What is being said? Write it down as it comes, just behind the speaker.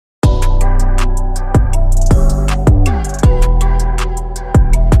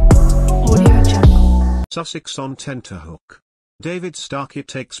Sussex on TENTERHOOK. David Starkey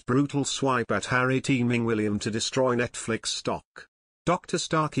takes brutal swipe at Harry teaming William to destroy Netflix stock. Dr.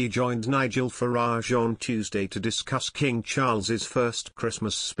 Starkey joined Nigel Farage on Tuesday to discuss King Charles's first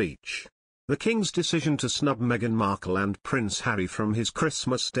Christmas speech. The King's decision to snub Meghan Markle and Prince Harry from his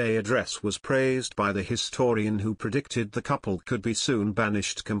Christmas Day address was praised by the historian who predicted the couple could be soon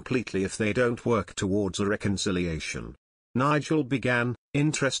banished completely if they don't work towards a reconciliation. Nigel began,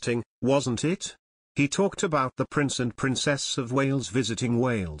 "Interesting, wasn't it? He talked about the Prince and Princess of Wales visiting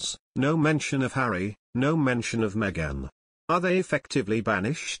Wales, no mention of Harry, no mention of Meghan. Are they effectively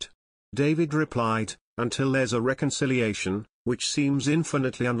banished?" David replied, "Until there's a reconciliation, which seems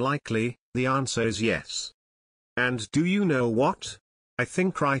infinitely unlikely, the answer is yes. And do you know what? I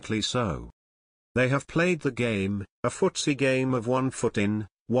think rightly so. They have played the game, a footsie game of 1 foot in,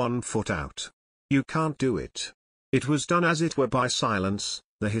 1 foot out. You can't do it. It was done as it were by silence,"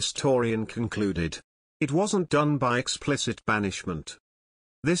 the historian concluded. "It wasn't done by explicit banishment.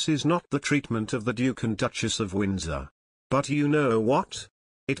 This is not the treatment of the Duke and Duchess of Windsor. But you know what?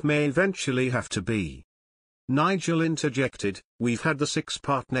 It may eventually have to be." Nigel interjected, "We've had the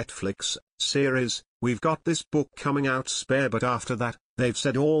 6-part Netflix series, we've got this book coming out spare, but after that, they've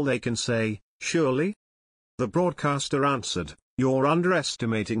said all they can say, surely?" The broadcaster answered, "You're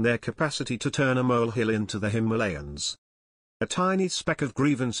underestimating their capacity to turn a molehill into the Himalayas. A tiny speck of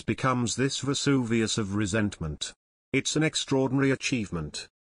grievance becomes this Vesuvius of resentment. It's an extraordinary achievement.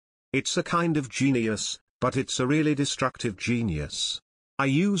 It's a kind of genius, but it's a really destructive genius. I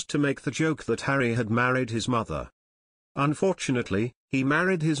used to make the joke that Harry had married his mother. Unfortunately, he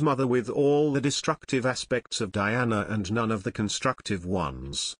married his mother with all the destructive aspects of Diana and none of the constructive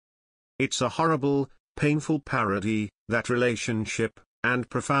ones. It's a horrible, painful parody, that relationship, and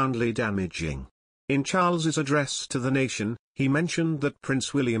profoundly damaging." In Charles's address to the nation, he mentioned that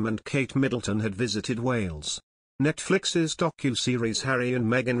Prince William and Kate Middleton had visited Wales. Netflix's docuseries Harry and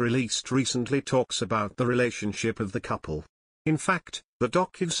Meghan released recently talks about the relationship of the couple. In fact, the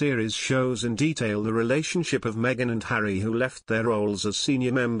docuseries shows in detail the relationship of Meghan and Harry, who left their roles as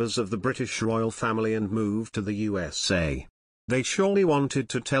senior members of the British royal family and moved to the USA. They surely wanted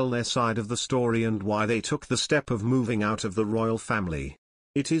to tell their side of the story and why they took the step of moving out of the royal family.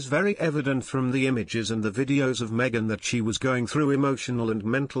 It is very evident from the images and the videos of Meghan that she was going through emotional and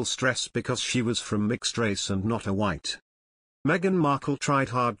mental stress because she was from mixed race and not a white. Meghan Markle tried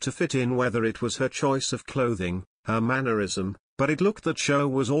hard to fit in, whether it was her choice of clothing, her mannerism, but it looked that show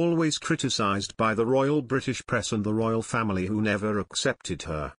was always criticized by the royal British press and the royal family, who never accepted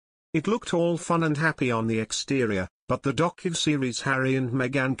her. It looked all fun and happy on the exterior, but the docuseries Harry and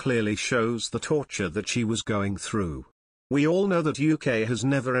Meghan clearly shows the torture that she was going through. We all know that UK has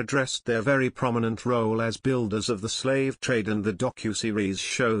never addressed their very prominent role as builders of the slave trade, and the docuseries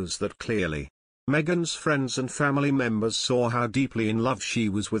shows that clearly. Meghan's friends and family members saw how deeply in love she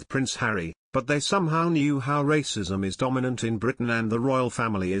was with Prince Harry, but they somehow knew how racism is dominant in Britain, and the royal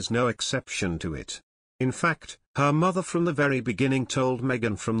family is no exception to it. In fact, her mother from the very beginning told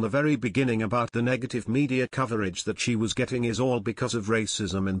Meghan from the very beginning about the negative media coverage that she was getting is all because of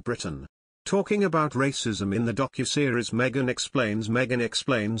racism in Britain. Talking about racism in the docuseries, Meghan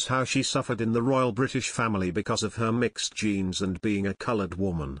explains how she suffered in the royal British family because of her mixed genes and being a coloured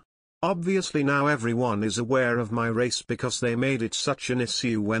woman. "Obviously now everyone is aware of my race because they made it such an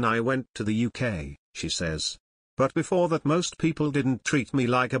issue when I went to the UK," she says. "But before that most people didn't treat me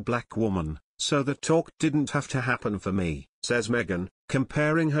like a black woman, so the talk didn't have to happen for me," says Meghan,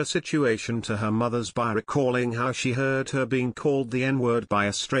 comparing her situation to her mother's by recalling how she heard her being called the N-word by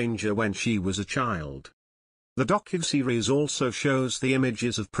a stranger when she was a child. The docuseries also shows the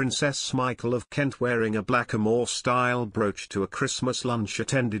images of Princess Michael of Kent wearing a blackamoor-style brooch to a Christmas lunch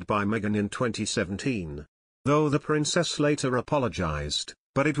attended by Meghan in 2017. Though the princess later apologized,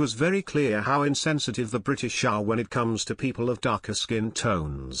 but it was very clear how insensitive the British are when it comes to people of darker skin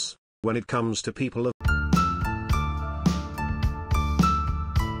tones. When it comes to people of